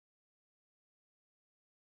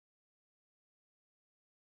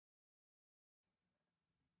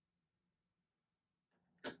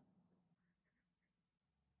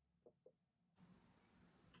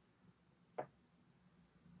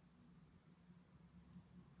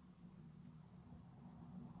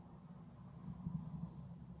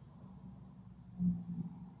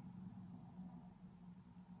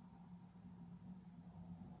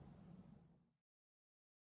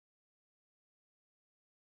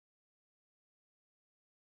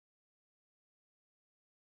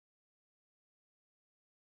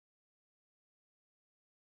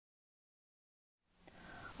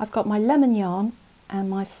I've got my lemon yarn and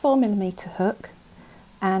my 4mm hook,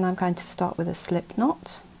 and I'm going to start with a slip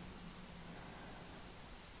knot.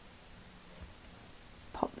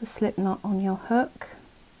 Pop the slip knot on your hook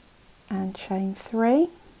and chain 3.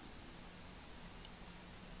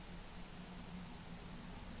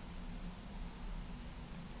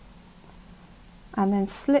 And then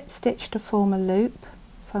slip stitch to form a loop.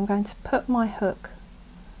 So I'm going to put my hook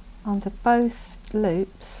under both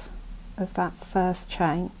loops of that first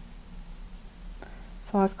chain.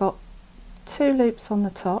 So I've got 2 loops on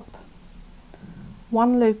the top,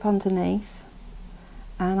 1 loop underneath,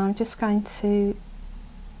 and I'm just going to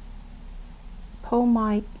pull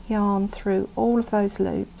my yarn through all of those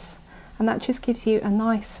loops, and that just gives you a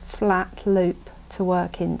nice flat loop to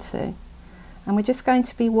work into. And we're just going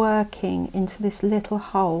to be working into this little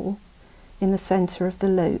hole in the centre of the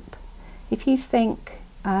loop. If you think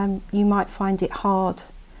you might find it hard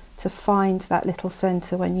to find that little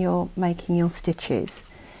centre when you're making your stitches,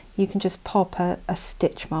 you can just pop a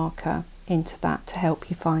stitch marker into that to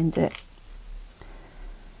help you find it.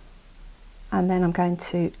 And then I'm going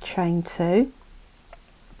to chain 2,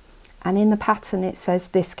 and in the pattern it says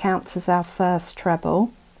this counts as our first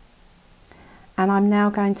treble, and I'm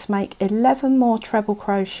now going to make 11 more treble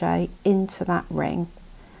crochet into that ring,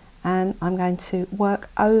 and I'm going to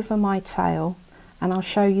work over my tail, and I'll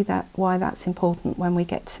show you why that's important when we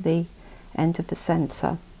get to the end of the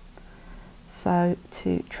centre. So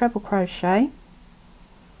to treble crochet,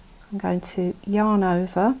 I'm going to yarn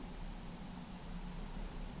over,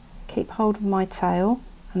 keep hold of my tail,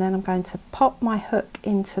 and then I'm going to pop my hook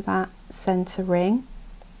into that centre ring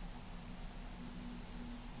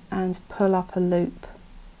and pull up a loop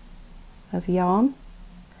of yarn,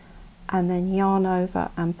 and then yarn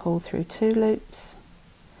over and pull through 2 loops,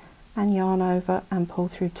 and yarn over and pull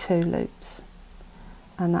through 2 loops,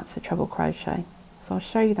 and that's a treble crochet. So I'll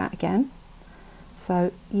show you that again.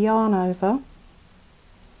 So yarn over,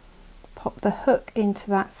 pop the hook into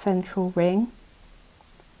that central ring,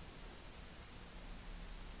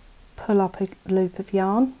 pull up a loop of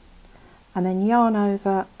yarn, and then yarn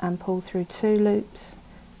over and pull through 2 loops,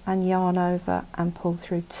 and yarn over and pull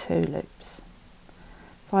through 2 loops.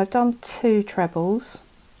 So I've done 2 trebles.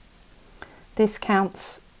 This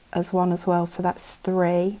counts as one as well, so that's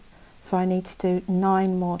 3. So I need to do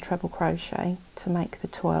 9 more treble crochet to make the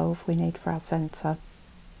 12 we need for our centre.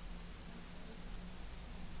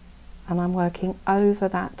 And I'm working over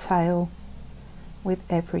that tail with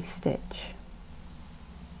every stitch.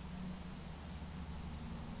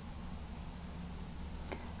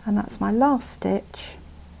 And that's my last stitch.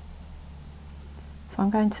 So I'm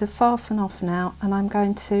going to fasten off now, and I'm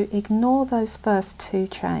going to ignore those first 2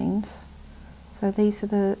 chains. So these are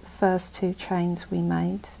the first 2 chains we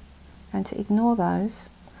made. I'm going to ignore those,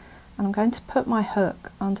 and I'm going to put my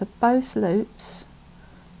hook under both loops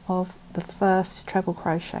of the first treble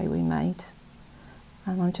crochet we made,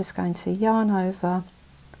 and I'm just going to yarn over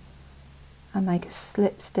and make a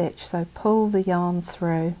slip stitch. So pull the yarn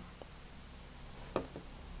through,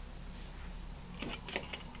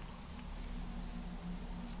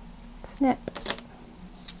 snip,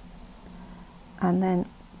 and then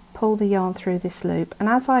pull the yarn through this loop, and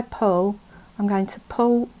as I pull, I'm going to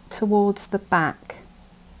pull towards the back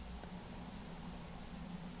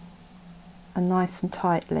and nice and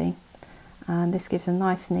tightly, and this gives a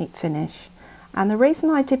nice neat finish. And the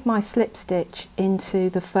reason I did my slip stitch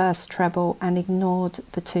into the first treble and ignored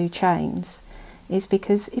the 2 chains is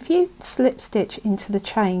because if you slip stitch into the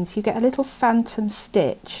chains, you get a little phantom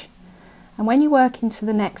stitch, and when you work into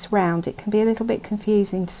the next round it can be a little bit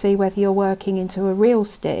confusing to see whether you're working into a real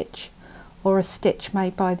stitch or a stitch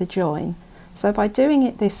made by the join. So by doing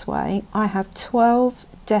it this way, I have 12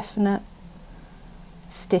 definite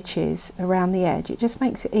stitches around the edge. It just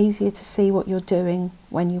makes it easier to see what you're doing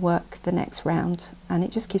when you work the next round, and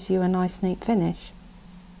it just gives you a nice neat finish.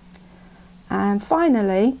 And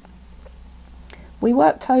finally, we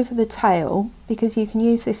worked over the tail because you can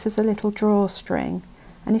use this as a little drawstring,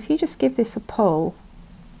 and if you just give this a pull,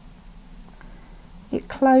 it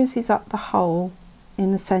closes up the hole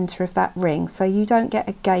in the centre of that ring, so you don't get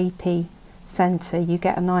a gapy centre, you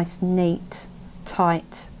get a nice neat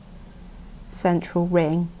tight central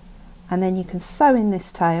ring, and then you can sew in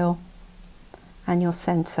this tail and your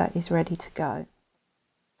centre is ready to go.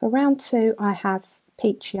 For round 2 I have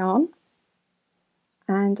peach yarn,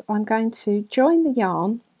 and I'm going to join the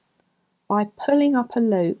yarn by pulling up a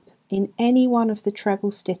loop in any one of the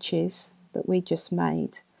treble stitches that we just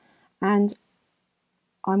made, and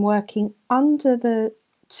I'm working under the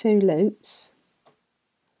 2 loops,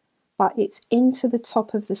 but it's into the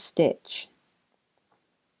top of the stitch.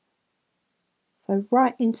 So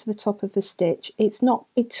right into the top of the stitch. It's not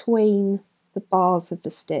between the bars of the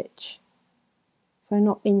stitch, so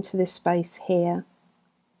not into this space here,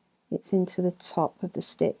 it's into the top of the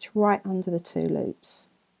stitch, right under the 2 loops.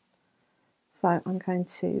 So I'm going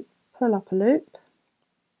to pull up a loop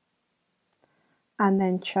and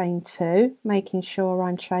then chain 2, making sure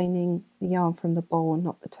I'm chaining the yarn from the ball and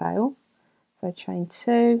not the tail. So chain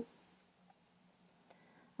 2,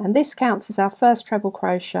 and this counts as our first treble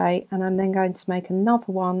crochet, and I'm then going to make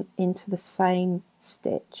another one into the same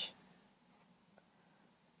stitch.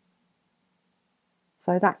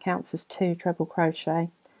 So that counts as 2 treble crochet,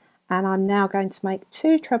 and I'm now going to make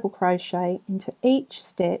 2 treble crochet into each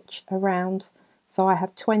stitch around, so I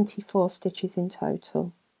have 24 stitches in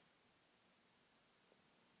total.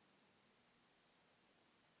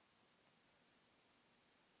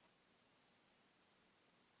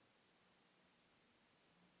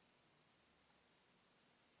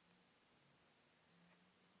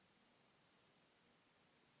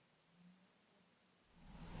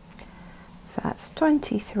 So that's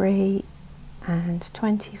 23 and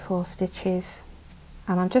 24 stitches,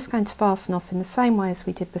 and I'm just going to fasten off in the same way as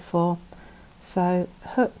we did before. So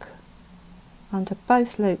hook under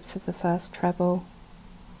both loops of the first treble,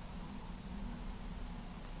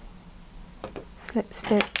 slip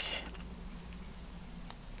stitch,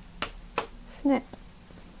 snip,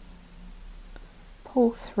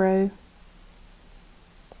 pull through,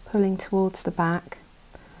 pulling towards the back,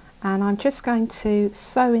 and I'm just going to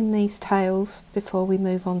sew in these tails before we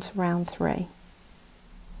move on to round 3.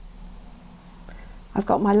 I've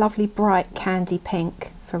got my lovely bright candy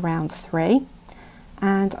pink for round 3,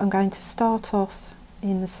 and I'm going to start off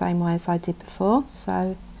in the same way as I did before.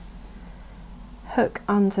 So hook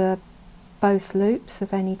under both loops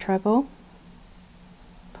of any treble,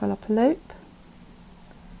 pull up a loop,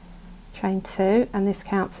 chain 2, and this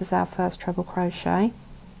counts as our first treble crochet,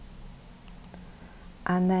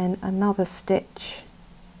 and then another stitch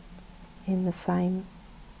in the same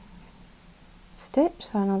stitch,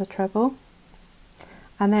 so another treble,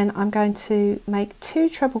 and then I'm going to make 2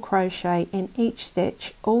 treble crochet in each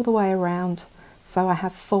stitch all the way around, so I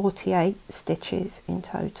have 48 stitches in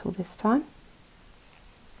total this time.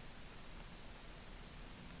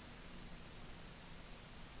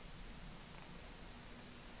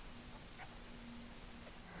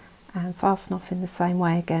 And fasten off in the same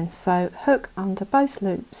way again. So hook under both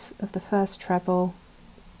loops of the first treble,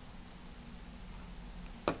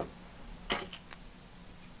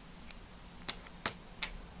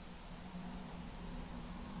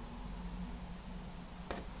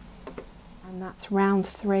 and that's round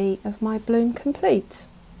 3 of my bloom complete.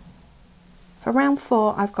 For round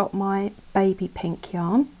 4 I've got my baby pink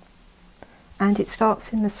yarn, and it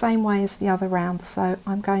starts in the same way as the other round. So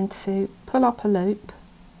I'm going to pull up a loop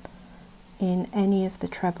in any of the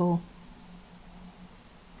treble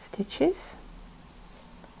stitches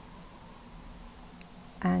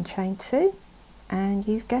and chain 2, and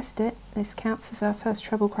you've guessed it, this counts as our first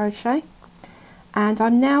treble crochet. And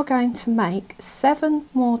I'm now going to make 7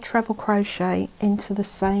 more treble crochet into the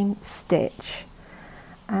same stitch,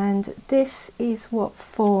 and this is what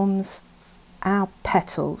forms our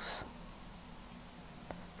petals.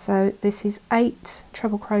 So this is 8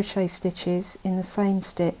 treble crochet stitches in the same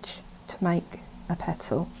stitch to make a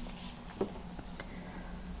petal.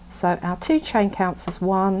 So our 2 chain counts as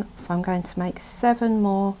 1, so I'm going to make 7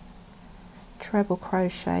 more treble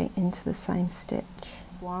crochet into the same stitch.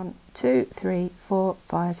 1, 2, 3, 4,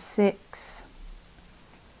 5, 6,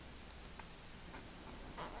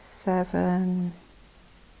 7,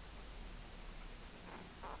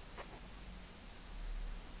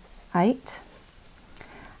 8,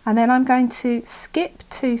 and then I'm going to skip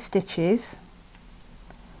 2 stitches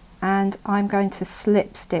and I'm going to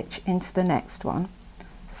slip stitch into the next one.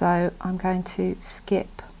 So I'm going to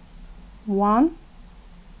skip 1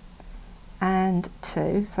 and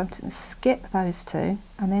 2, so I'm going to skip those 2,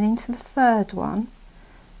 and then into the third one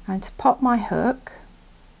I'm going to pop my hook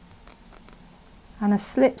and a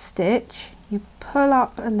slip stitch, you pull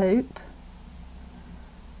up a loop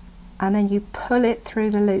and then you pull it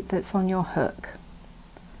through the loop that's on your hook,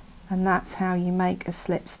 and that's how you make a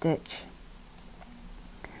slip stitch.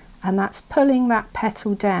 And that's pulling that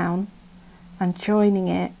petal down and joining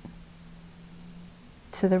it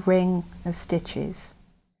to the ring of stitches.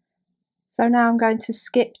 So now I'm going to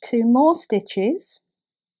skip 2 more stitches.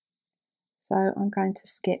 So I'm going to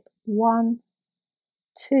skip 1,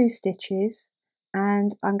 2 stitches,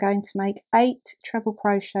 and I'm going to make 8 treble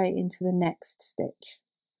crochet into the next stitch.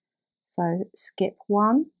 So skip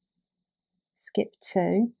 1, skip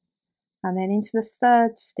 2, and then into the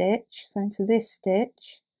third stitch, so into this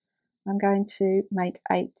stitch, I'm going to make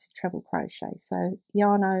 8 treble crochet. So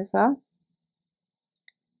yarn over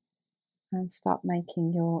and start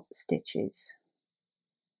making your stitches.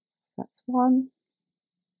 So that's 1,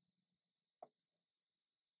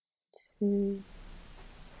 2,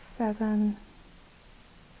 7,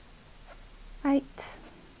 8,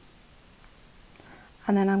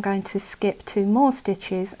 and then I'm going to skip 2 more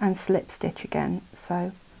stitches and slip stitch again.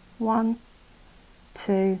 So 1,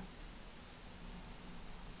 2,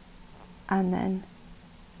 and then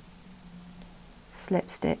slip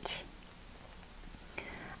stitch.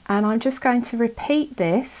 And I'm just going to repeat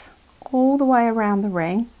this all the way around the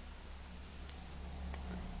ring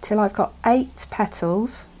till I've got 8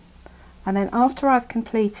 petals, and then after I've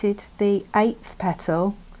completed the 8th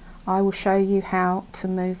petal I will show you how to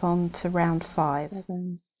move on to round 5.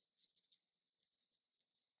 7,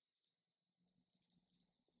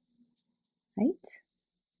 8,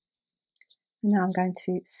 and now I'm going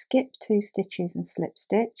to skip 2 stitches and slip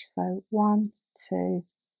stitch, so 1, 2,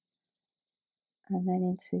 and then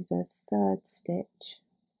into the 3rd stitch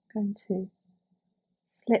I'm going to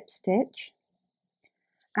slip stitch,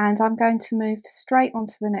 and I'm going to move straight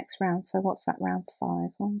onto the next round. So what's that, round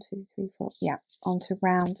 5? 1, 2, 3, 4, yeah, onto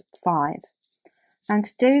round 5. And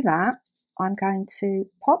to do that I'm going to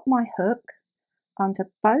pop my hook under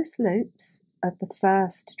both loops of the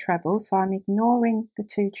first treble, so I'm ignoring the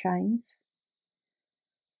 2 chains,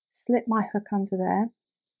 slip my hook under there,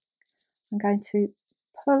 I'm going to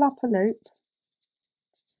pull up a loop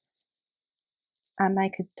and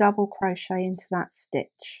make a double crochet into that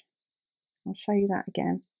stitch. I'll show you that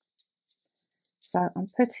again. So I'm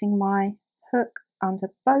putting my hook under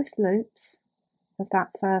both loops of that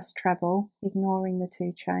first treble, ignoring the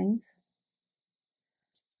 2 chains.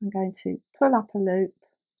 I'm going to pull up a loop,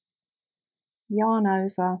 yarn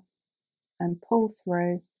over and pull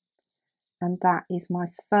through, and that is my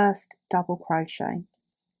first double crochet.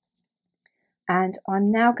 And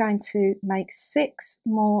I'm now going to make 6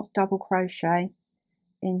 more double crochet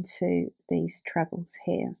into these trebles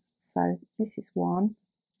here. So this is 1,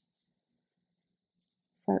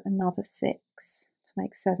 so another 6 to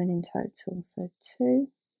make 7 in total. So 2,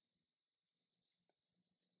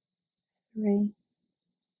 3,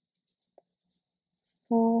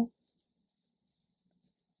 4,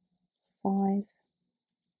 5,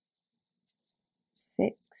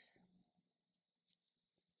 6,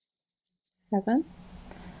 7.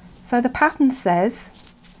 So the pattern says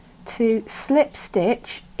to slip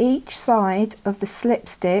stitch each side of the slip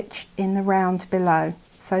stitch in the round below.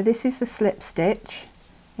 So this is the slip stitch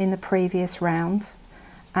in the previous round,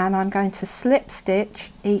 and I'm going to slip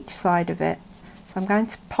stitch each side of it. So I'm going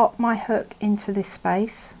to pop my hook into this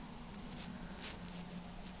space,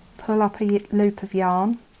 pull up a loop of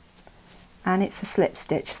yarn, and it's a slip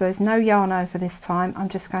stitch, so there's no yarn over this time. I'm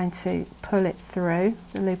just going to pull it through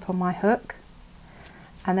the loop on my hook,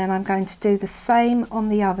 and then I'm going to do the same on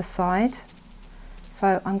the other side.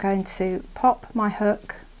 So I'm going to pop my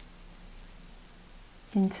hook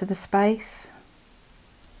into the space,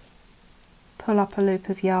 pull up a loop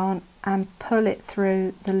of yarn and pull it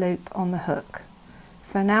through the loop on the hook.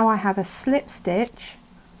 So now I have a slip stitch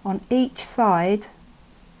on each side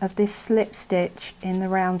of this slip stitch in the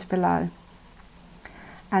round below.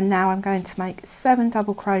 And now I'm going to make 7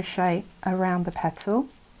 double crochet around the petal.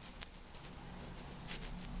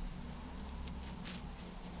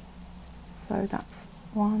 So that's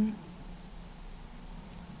 1,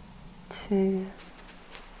 2,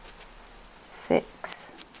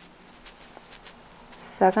 6,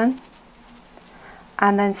 7,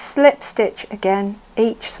 and then slip stitch again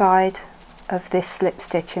each side of this slip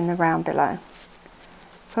stitch in the round below.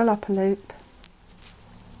 Pull up a loop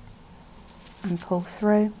and pull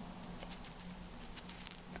through,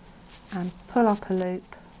 and pull up a loop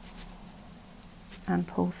and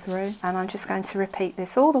pull through, and I'm just going to repeat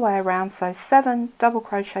this all the way around. So 7 double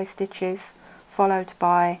crochet stitches followed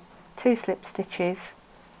by 2 slip stitches,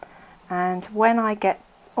 and when I get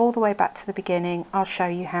all the way back to the beginning I'll show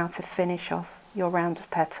you how to finish off your round of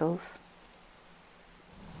petals.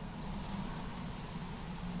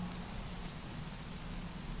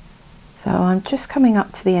 So I'm just coming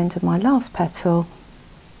up to the end of my last petal.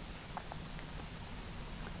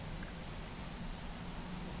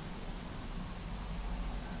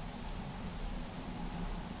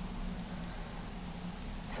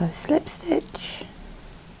 So slip stitch,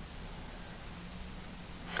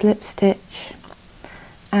 slip stitch,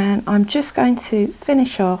 and I'm just going to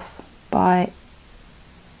finish off by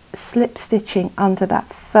slip stitching under that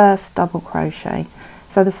first double crochet.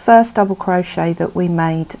 So the first double crochet that we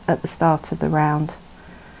made at the start of the round,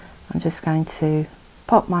 I'm just going to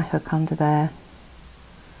pop my hook under there,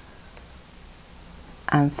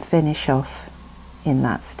 and finish off in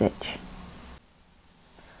that stitch.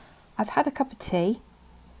 I've had a cup of tea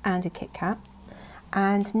and a Kit Kat,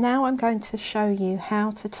 and now I'm going to show you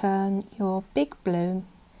how to turn your big bloom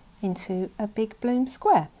into a big bloom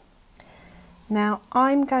square. Now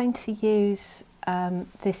I'm going to use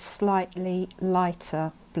this slightly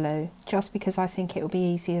lighter blue just because I think it will be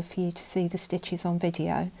easier for you to see the stitches on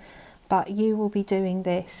video, but you will be doing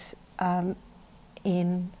this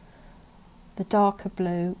in the darker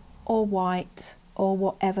blue or white or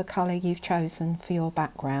whatever colour you've chosen for your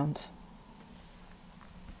background.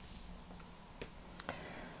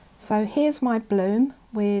 So here's my bloom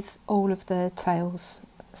with all of the tails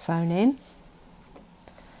sewn in,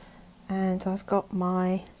 and I've got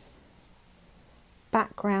my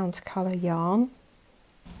background colour yarn.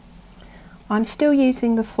 I'm still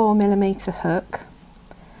using the 4mm hook,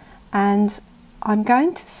 and I'm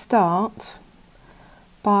going to start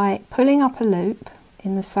by pulling up a loop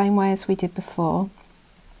in the same way as we did before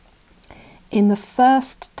in the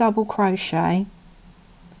first double crochet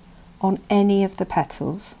on any of the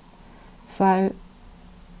petals. So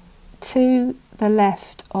to the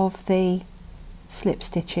left of the slip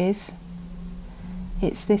stitches,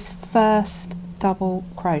 it's this first double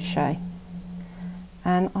crochet,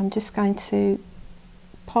 and I'm just going to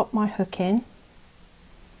pop my hook in,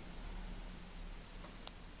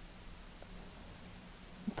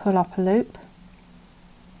 pull up a loop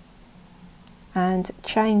and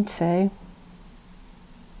chain 2,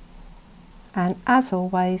 and as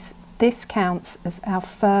always this counts as our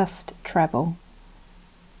first treble.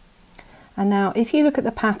 And now if you look at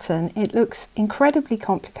the pattern, it looks incredibly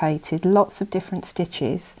complicated, lots of different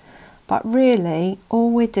stitches, but really all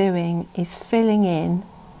we're doing is filling in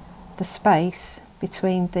the space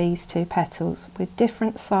between these two petals with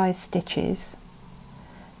different size stitches,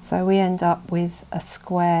 so we end up with a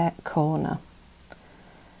square corner.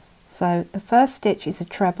 So the first stitch is a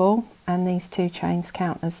treble, and these 2 chains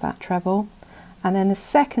count as that treble, and then the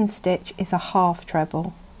second stitch is a half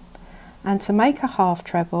treble. And to make a half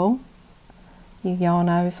treble, you yarn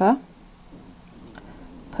over,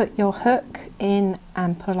 put your hook in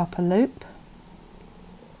and pull up a loop,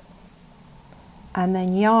 and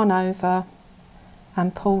then yarn over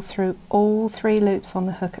and pull through all 3 loops on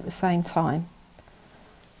the hook at the same time.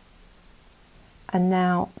 And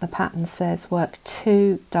now the pattern says work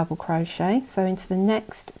 2 double crochet, so into the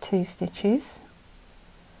next 2 stitches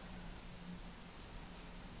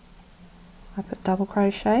I put double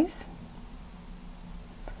crochets.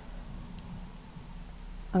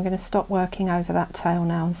 I'm going to stop working over that tail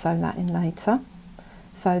now and sew that in later.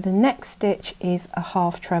 So the next stitch is a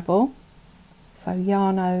half treble, so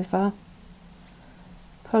yarn over,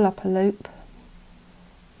 pull up a loop,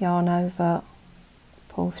 yarn over,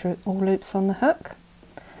 pull through all loops on the hook,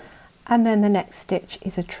 and then the next stitch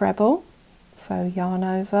is a treble, so yarn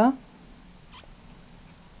over,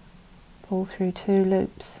 pull through 2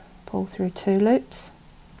 loops, pull through 2 loops,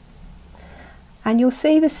 and you'll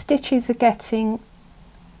see the stitches are getting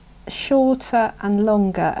shorter and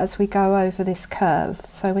longer as we go over this curve,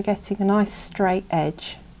 so we're getting a nice straight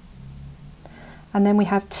edge. And then we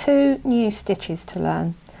have 2 new stitches to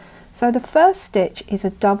learn. So the first stitch is a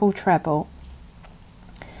double treble,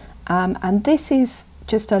 and this is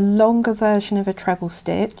just a longer version of a treble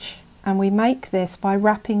stitch, and we make this by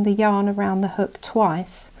wrapping the yarn around the hook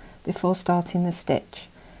twice before starting the stitch.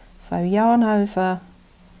 So yarn over,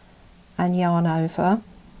 and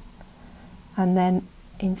then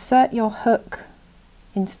insert your hook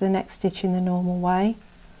into the next stitch in the normal way,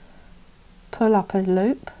 pull up a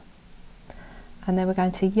loop, and then we're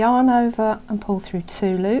going to yarn over and pull through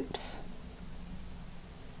 2 loops,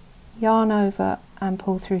 yarn over and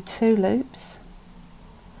pull through 2 loops,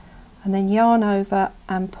 and then yarn over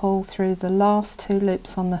and pull through the last 2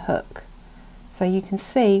 loops on the hook. So you can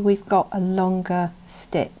see we've got a longer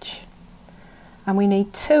stitch, and we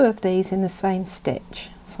need 2 of these in the same stitch,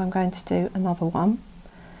 so I'm going to do another one.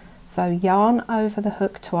 So yarn over the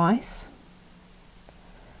hook twice,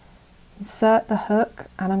 insert the hook,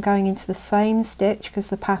 and I'm going into the same stitch because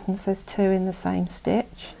the pattern says 2 in the same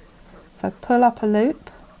stitch. So pull up a loop,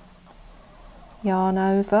 yarn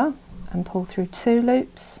over and pull through 2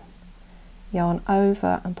 loops, yarn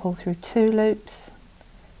over and pull through 2 loops,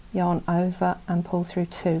 yarn over and pull through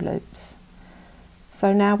 2 loops.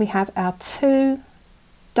 So now we have our 2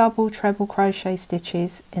 double treble crochet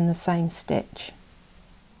stitches in the same stitch.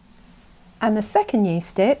 And the second new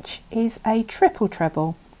stitch is a triple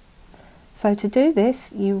treble. So to do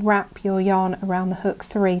this, you wrap your yarn around the hook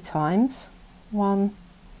 3 times. 1,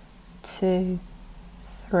 2,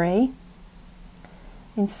 3.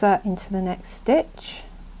 Insert into the next stitch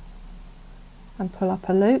and pull up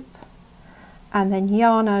a loop, and then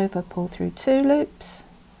yarn over, pull through 2 loops,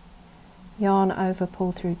 yarn over,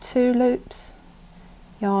 pull through 2 loops,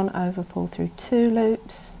 yarn over, pull through 2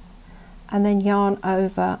 loops, and then yarn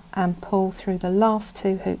over and pull through the last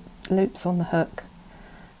 2 loops on the hook,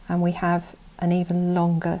 and we have an even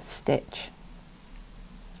longer stitch.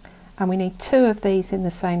 And we need 2 of these in the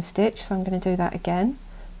same stitch, so I'm going to do that again.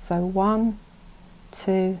 So 1,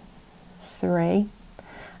 2, 3.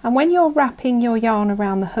 And when you're wrapping your yarn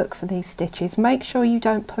around the hook for these stitches, make sure you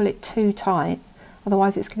don't pull it too tight,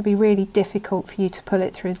 otherwise it's going to be really difficult for you to pull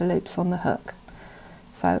it through the loops on the hook.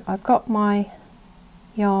 So I've got my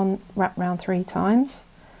yarn wrapped around 3 times.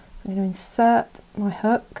 So I'm going to insert my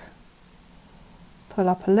hook, pull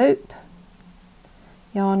up a loop,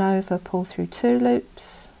 yarn over, pull through 2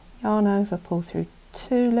 loops, yarn over, pull through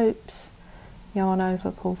 2 loops, yarn over,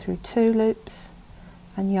 pull through 2 loops,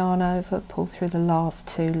 and yarn over, pull through the last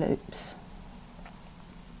 2 loops.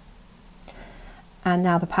 And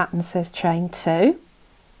now the pattern says chain 2.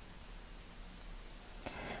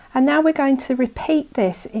 And now we're going to repeat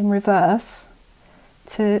this in reverse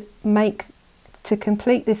to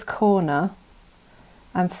complete this corner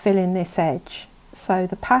and fill in this edge. So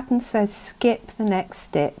the pattern says skip the next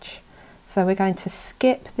stitch. So we're going to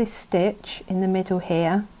skip this stitch in the middle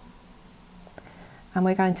here, and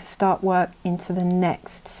we're going to start work into the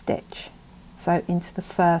next stitch, so into the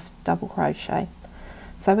first double crochet.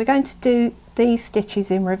 So we're going to do these stitches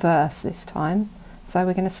in reverse this time. So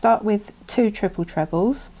we're going to start with 2 triple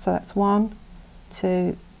trebles, so that's 1,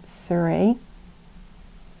 2, 3.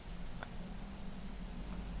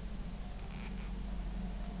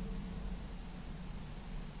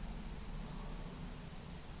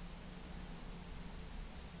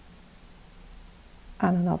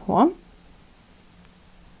 And another one.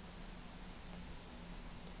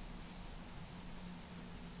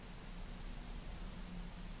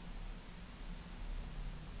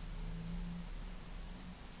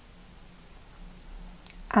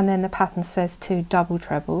 And then the pattern says 2 double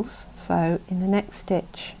trebles, so in the next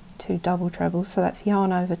stitch 2 double trebles, so that's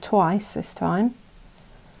yarn over twice this time.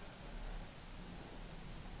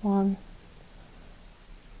 1,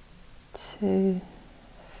 2,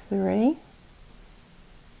 3,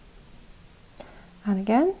 and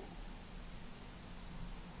again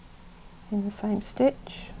in the same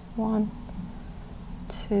stitch, 1,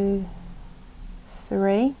 2,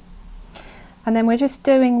 3. And then we're just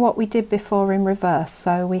doing what we did before in reverse.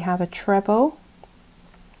 So we have a treble,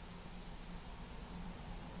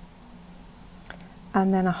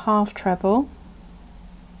 and then a half treble,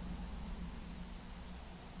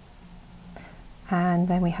 and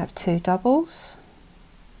then we have 2 doubles,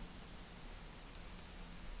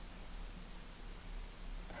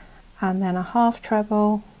 and then a half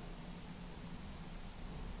treble,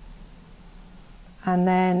 and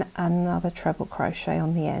then another treble crochet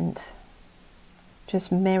on the end, just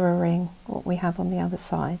mirroring what we have on the other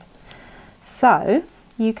side. So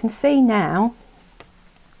you can see now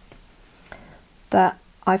that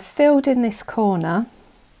I've filled in this corner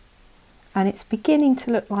and it's beginning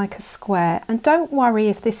to look like a square. And don't worry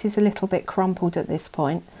if this is a little bit crumpled at this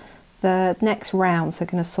point, the next rounds are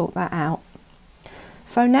going to sort that out.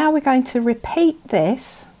 So now we're going to repeat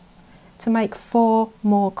this to make 4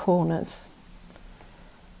 more corners.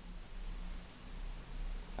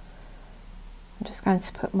 I'm just going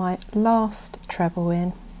to put my last treble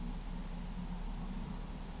in,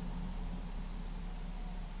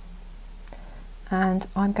 and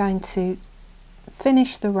I'm going to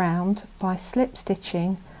finish the round by slip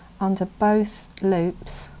stitching under both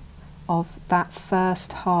loops of that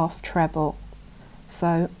first half treble.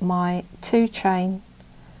 So my 2 chain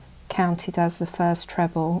counted as the first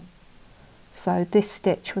treble, so this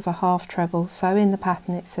stitch was a half treble. So in the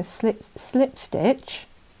pattern it says slip stitch,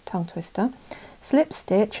 tongue twister, slip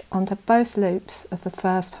stitch under both loops of the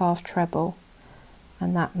first half treble,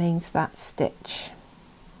 and that means that stitch.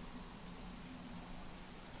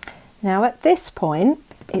 Now at this point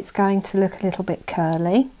it's going to look a little bit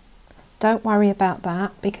curly. Don't worry about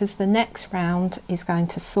that, because the next round is going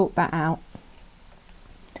to sort that out,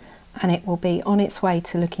 and it will be on its way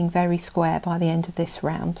to looking very square by the end of this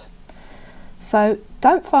round. So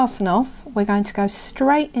don't fasten off, we're going to go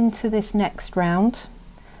straight into this next round,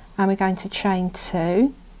 and we're going to chain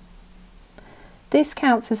 2. This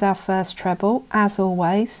counts as our first treble, as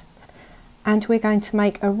always, and we're going to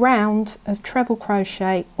make a round of treble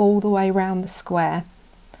crochet all the way around the square.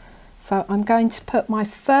 So I'm going to put my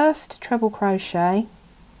first treble crochet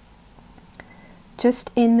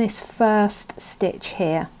just in this first stitch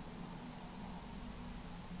here.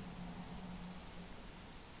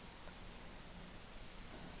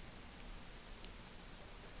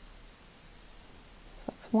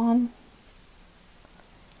 that's 1,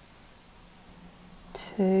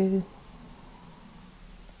 2,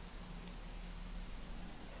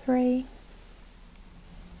 3,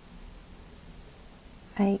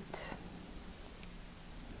 8,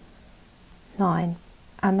 9,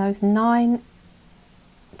 and those 9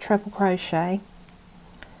 treble crochet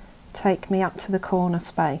take me up to the corner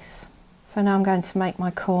space. So now I'm going to make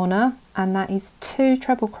my corner, and that is 2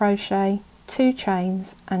 treble crochet, 2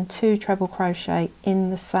 chains and 2 treble crochet in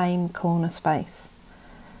the same corner space.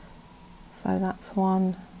 So that's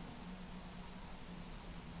 1,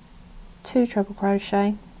 2 treble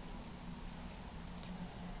crochet,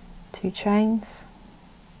 2 chains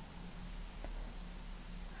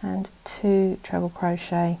and 2 treble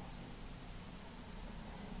crochet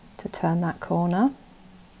to turn that corner.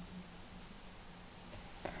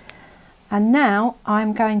 And now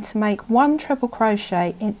I'm going to make 1 treble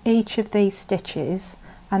crochet in each of these stitches,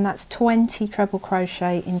 and that's 20 treble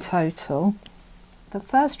crochet in total. The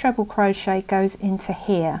first treble crochet goes into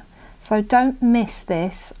here, so don't miss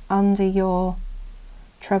this under your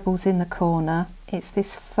trebles in the corner. It's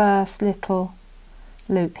this first little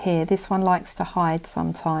loop here. This one likes to hide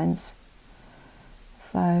sometimes.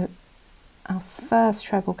 So our first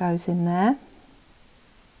treble goes in there,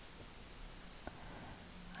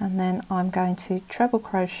 and then I'm going to treble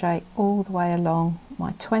crochet all the way along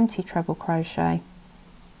my 20 treble crochet,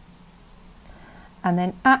 and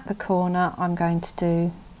then at the corner I'm going to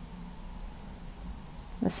do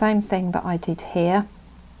the same thing that I did here,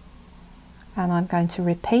 and I'm going to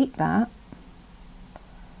repeat that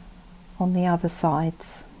on the other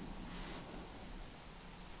sides.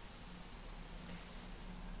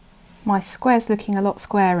 My square's looking a lot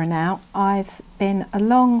squarer now. I've been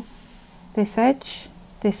along this edge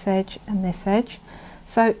and this edge,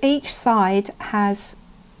 so each side has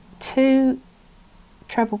 2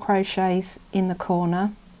 treble crochets in the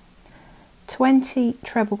corner, 20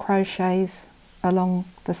 treble crochets along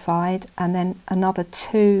the side, and then another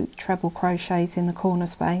 2 treble crochets in the corner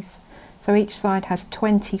space. So each side has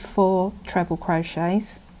 24 treble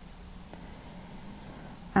crochets,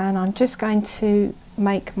 and I'm just going to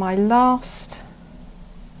make my last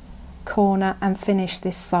corner and finish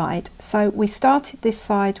this side. So we started this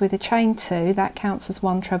side with a chain 2, that counts as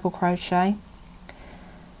 1 treble crochet,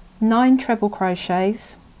 9 treble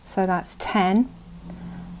crochets, so that's 10,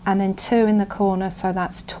 and then 2 in the corner, so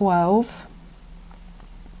that's 12,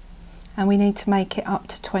 and we need to make it up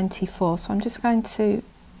to 24. So I'm just going to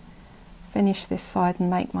finish this side and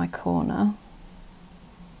make my corner.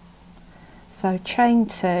 So chain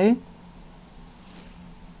 2,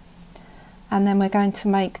 and then we're going to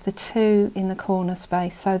make the 2 in the corner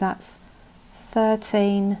space, so that's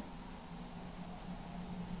 13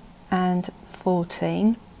 and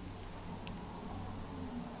 14.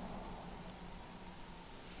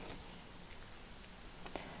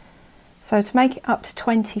 So to make it up to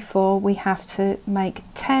 24, we have to make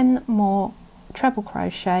 10 more treble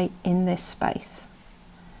crochet in this space.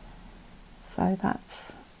 So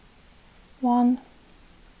that's 1,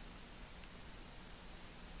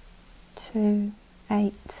 2,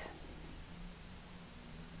 8,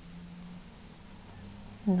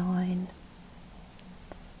 9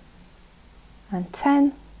 and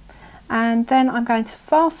 10, and then I'm going to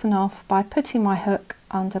fasten off by putting my hook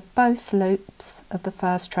under both loops of the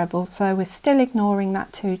first treble, so we're still ignoring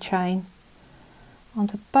that 2 chain,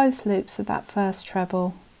 onto both loops of that first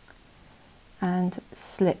treble and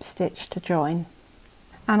slip stitch to join.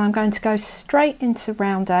 And I'm going to go straight into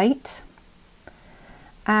round 8,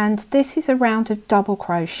 and this is a round of double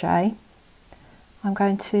crochet. I'm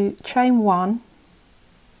going to chain 1,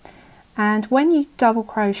 and when you double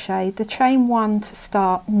crochet, the chain 1 to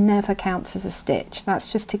start never counts as a stitch.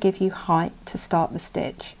 That's just to give you height to start the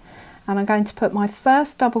stitch. And I'm going to put my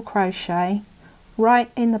first double crochet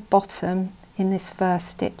right in the bottom in this first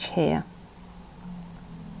stitch here,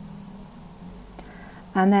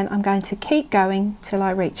 and then I'm going to keep going till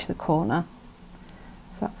I reach the corner.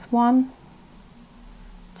 So that's 1,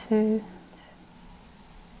 2,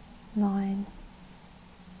 9,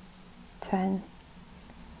 10,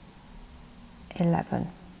 11,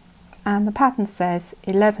 and the pattern says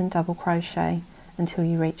 11 double crochet until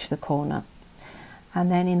you reach the corner.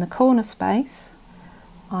 And then in the corner space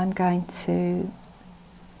I'm going to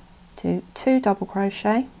do 2 double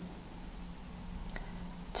crochet,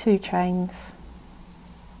 2 chains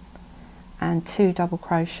and 2 double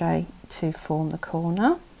crochet to form the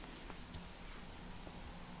corner.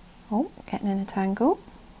 Oh, getting in a tangle.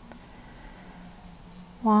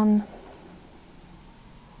 1,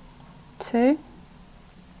 2,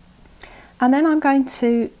 and then I'm going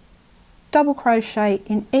to double crochet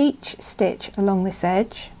in each stitch along this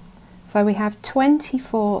edge. So we have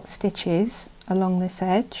 24 stitches along this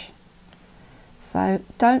edge. So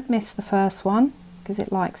don't miss the first one because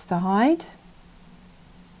it likes to hide.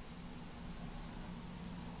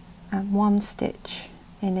 And 1 stitch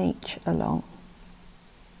in each along.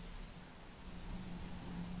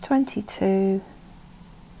 22,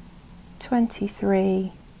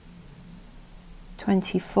 23,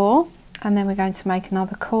 24, and then we're going to make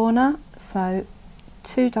another corner. So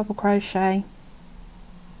 2 double crochet,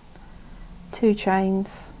 2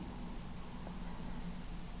 chains,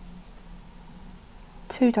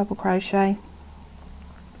 2 double crochet,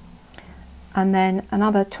 and then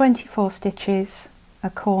another 24 stitches, a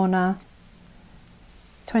corner,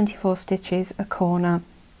 24 stitches, a corner,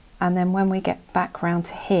 and then when we get back round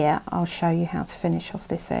to here I'll show you how to finish off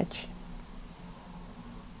this edge.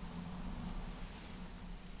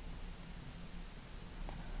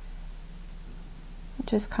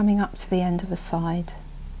 Just coming up to the end of a side,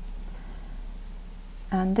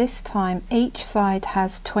 and this time each side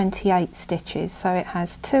has 28 stitches, so it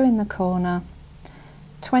has 2 in the corner,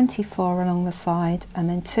 24 along the side, and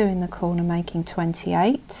then 2 in the corner, making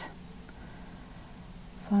 28.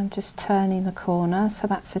 So I'm just turning the corner, so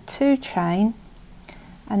that's a 2 chain,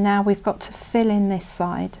 and now we've got to fill in this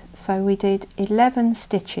side. So we did 11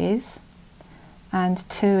 stitches and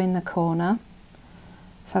 2 in the corner,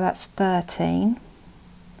 so that's 13.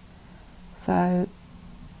 So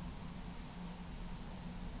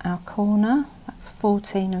our corner, that's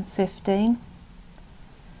 14 and 15,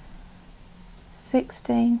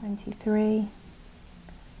 16, 23,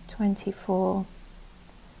 24,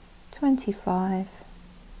 25,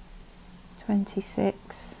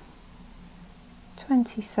 26,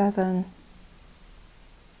 27,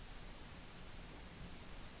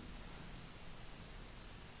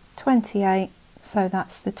 28, so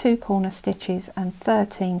that's the 2 corner stitches and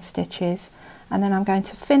 13 stitches, and then I'm going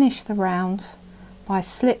to finish the round by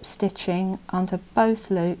slip stitching under both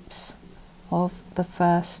loops of the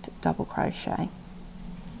first double crochet.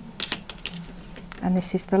 And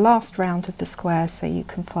this is the last round of the square, so you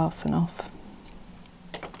can fasten off.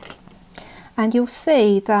 And you'll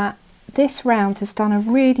see that this round has done a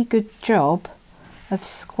really good job of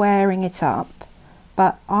squaring it up,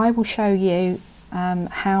 but I will show you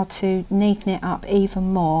how to neaten it up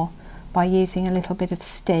even more by using a little bit of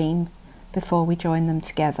steam before we join them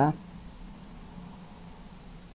together.